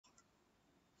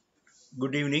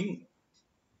Good evening.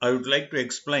 I would like to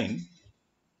explain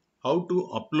how to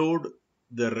upload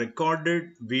the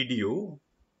recorded video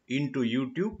into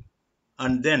YouTube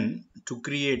and then to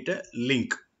create a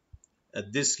link.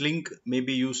 This link may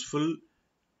be useful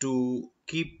to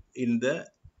keep in the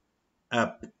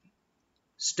app.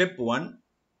 Step 1,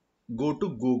 go to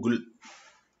Google.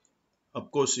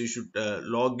 Of course, you should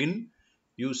log in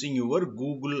using your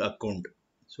Google account.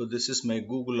 So this is my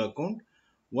Google account.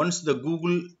 Once the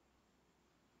Google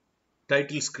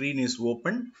title screen is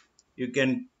open, you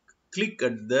can click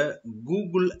at the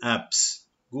Google Apps.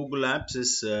 Google Apps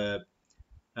is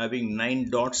having 9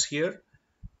 dots here.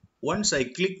 Once I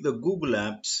click the Google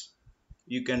Apps,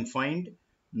 you can find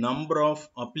number of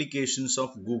applications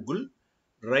of Google.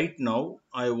 Right now,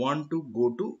 I want to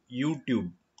go to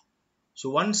YouTube.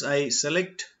 So once I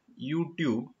select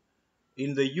YouTube,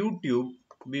 in the YouTube,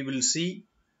 we will see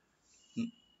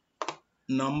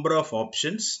number of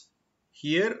options.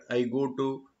 Here I go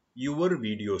to your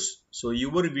videos. So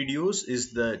your videos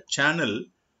is the channel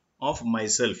of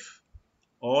myself.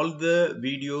 All the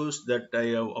videos that I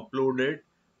have uploaded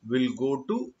will go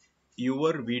to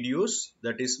your videos.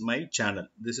 That is my channel.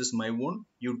 This is my own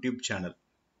YouTube channel.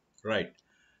 Right.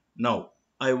 Now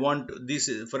I want this,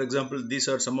 for example, these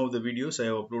are some of the videos I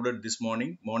have uploaded this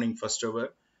morning first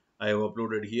hour. I have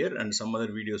uploaded here, and some other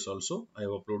videos also I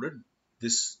have uploaded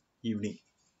this evening.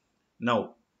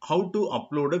 Now, how to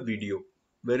upload a video?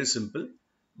 Very simple.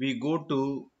 We go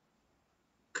to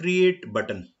create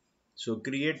button. So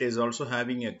create is also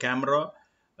having a camera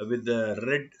with the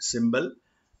red symbol,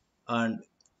 and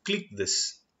click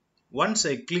this. Once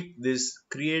I click this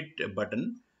create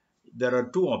button, there are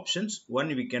two options. One,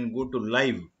 we can go to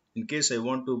live. In case I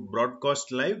want to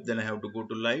broadcast live, then I have to go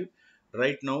to live.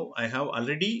 Right now, I have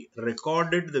already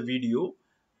recorded the video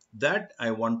that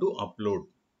I want to upload.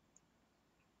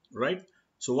 Right.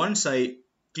 So once I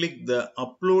click the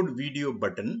upload video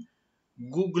button,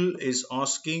 Google is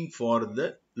asking for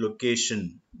the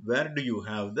location. Where do you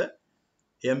have the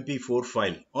MP4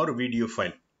 file or video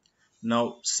file?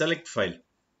 Now select file.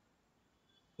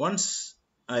 Once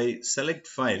I select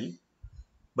file,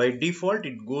 by default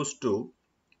it goes to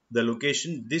the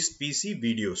location this PC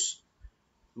videos.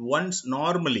 Once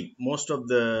normally most of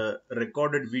the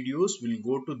recorded videos will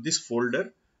go to this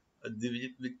folder,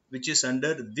 which is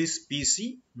under this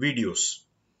PC videos.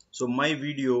 So my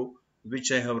video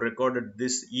which I have recorded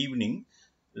this evening,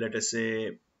 let us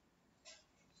say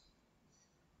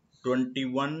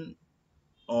 21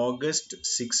 August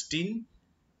 16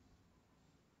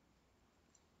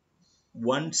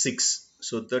 1 6,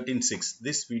 so 13/6,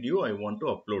 this video I want to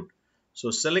upload.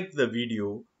 So select the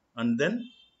video and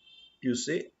then you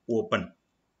say open.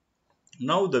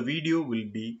 Now the video will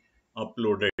be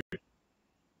uploaded.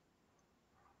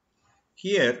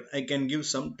 Here I can give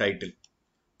some title.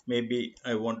 Maybe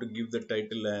I want to give the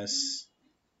title as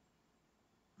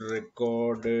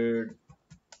recorded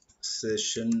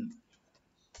session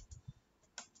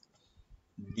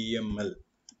DML.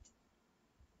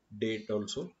 Date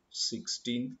also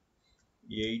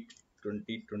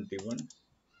 16/8/2021.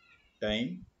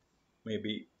 Time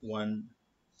maybe 1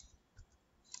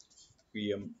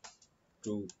 p.m.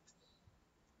 to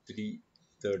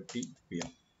 3:30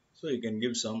 p.m. So you can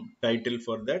give some title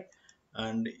for that,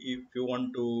 and if you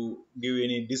want to give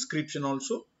any description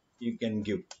also you can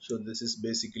give. So this is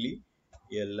basically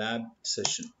a lab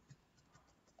session.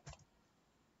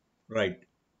 Right.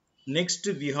 Next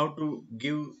we have to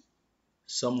give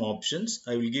some options.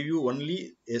 I will give you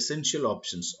only essential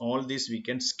options. All these we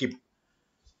can skip.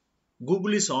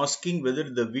 Google is asking whether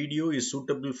the video is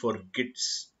suitable for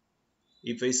kids.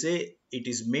 If I say it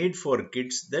is made for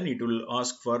kids, then it will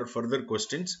ask for further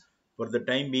questions. For the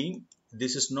time being,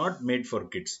 this is not made for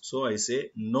kids. So I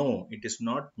say no, it is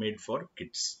not made for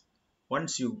kids.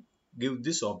 Once you give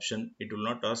this option, it will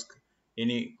not ask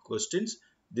any questions.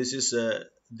 This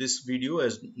video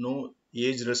has no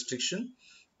age restriction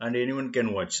and anyone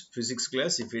can watch. Physics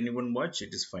class, if anyone watch,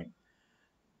 it is fine.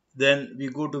 Then we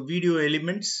go to video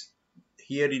elements.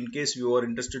 Here in case you are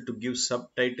interested to give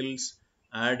subtitles,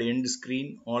 add end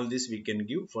screen, all this we can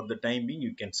give. For the time being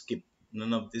you can skip.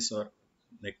 None of this are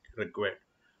required.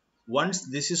 Once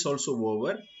this is also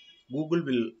over, Google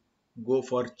will go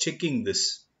for checking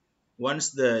this.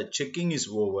 Once the checking is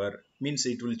over, means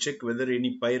it will check whether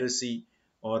any piracy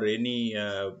or any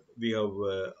we have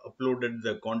uploaded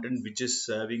the content which is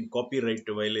having copyright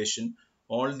violation.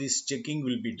 All this checking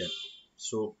will be done.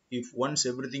 So if once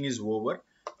everything is over,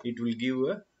 it will give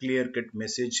a clear cut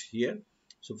message here.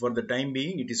 So for the time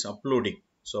being it is uploading.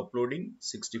 So uploading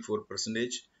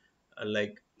 64%,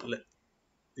 like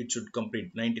it should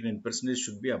complete, 99%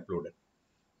 should be uploaded.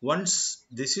 Once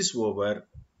this is over,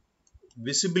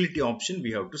 visibility option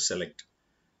we have to select.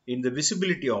 In the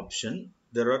visibility option,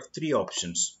 there are three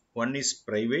options. One is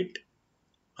private,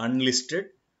 unlisted,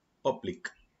 public.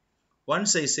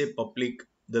 Once I say public,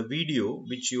 the video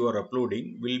which you are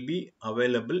uploading will be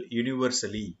available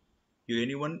universally.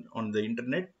 Anyone on the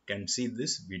internet can see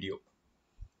this video.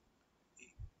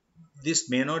 This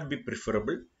may not be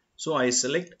preferable, so I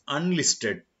select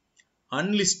unlisted.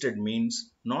 Unlisted means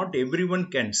not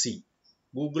everyone can see.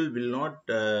 Google will not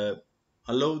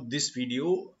allow this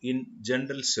video in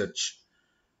general search.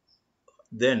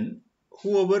 Then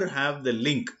whoever have the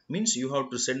link, means you have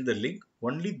to send the link,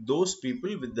 only those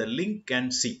people with the link can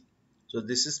see. So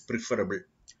this is preferable.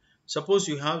 Suppose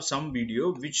you have some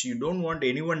video which you don't want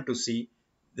anyone to see,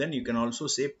 then you can also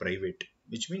say private,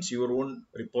 which means your own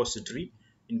repository.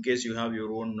 In case you have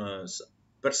your own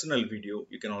personal video,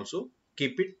 you can also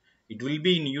keep it. It will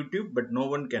be in YouTube, but no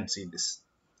one can see this.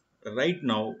 Right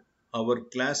now, our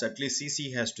class, at least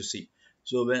CC has to see.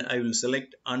 So when I will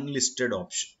select unlisted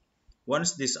option.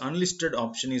 Once this unlisted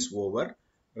option is over,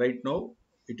 right now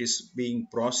it is being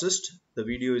processed. The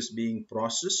video is being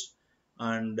processed,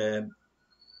 and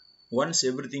once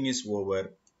everything is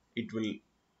over, it will,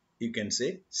 you can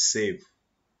say, save.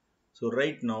 So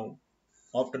right now,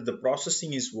 after the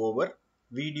processing is over,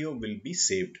 video will be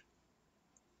saved.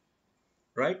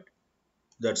 Right?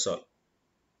 That's all.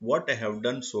 What I have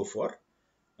done so far,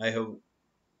 I have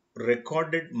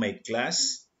recorded my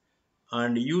class,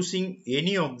 and using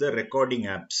any of the recording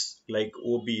apps like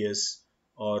OBS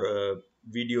or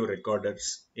video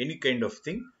recorders, any kind of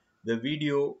thing, the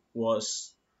video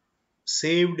was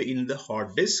saved in the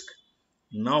hard disk.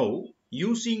 Now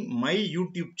using my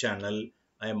YouTube channel,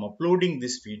 I am uploading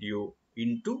this video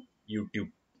into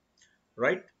YouTube,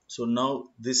 right? So now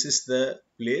this is the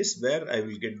place where I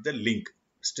will get the link.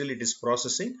 Still it is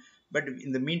processing, but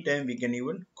in the meantime we can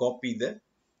even copy the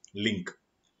link.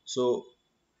 So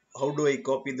how do I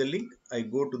copy the link? I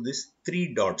go to this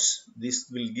three dots. This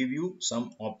will give you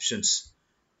some options.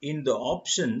 In the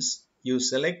options, you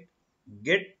select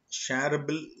get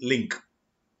shareable link.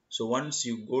 So once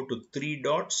you go to three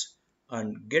dots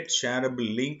and get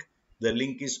shareable link, the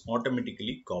link is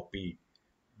automatically copied.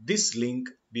 This link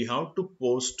we have to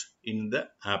post in the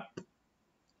app.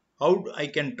 How I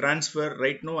can transfer?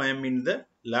 Right now I am in the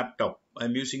laptop. I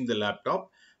am using the laptop.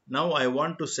 Now I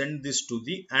want to send this to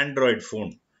the Android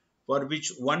phone, for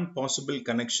which one possible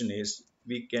connection is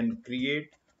we can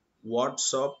create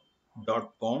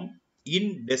whatsapp.com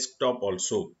in desktop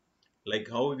also. Like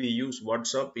how we use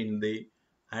WhatsApp in the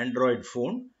Android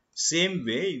phone, same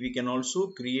way we can also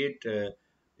create,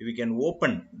 we can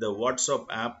open the WhatsApp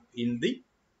app in the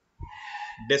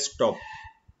desktop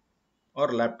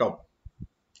or laptop.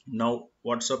 Now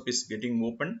WhatsApp is getting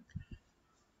open.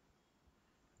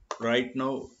 Right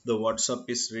now the WhatsApp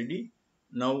is ready.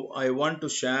 Now I want to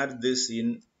share this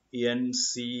in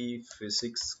NC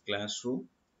Physics Classroom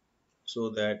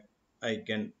so that I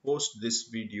can post this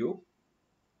video.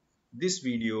 This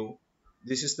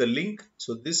is the link.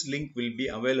 So this link will be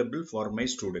available for my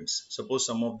students. Suppose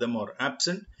some of them are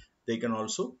absent, they can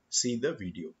also see the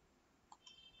video.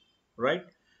 Right?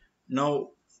 Now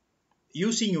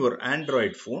using your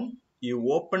Android phone,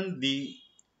 you open the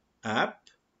app.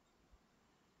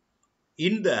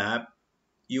 In the app,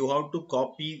 you have to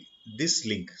copy this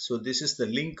link. So this is the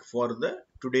link for the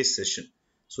today's session.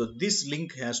 So this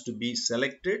link has to be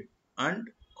selected and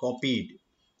copied,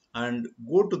 and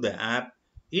go to the app.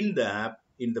 In the app,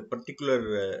 in the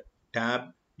particular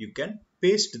tab, you can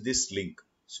paste this link.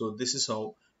 So this is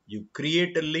how you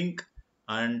create a link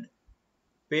and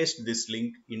paste this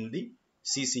link in the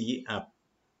CCE app.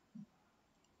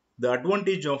 The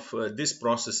advantage of this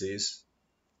process is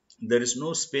there is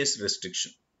no space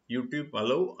restriction. YouTube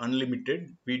allow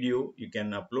unlimited video you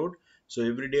can upload. So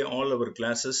every day all our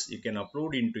classes you can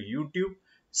upload into YouTube,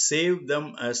 save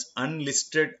them as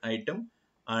unlisted item,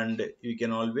 and you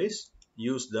can always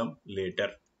use them later.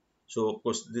 So of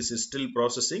course this is still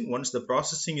processing. Once the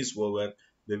processing is over,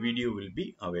 the video will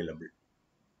be available.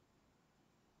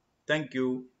 Thank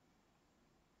you.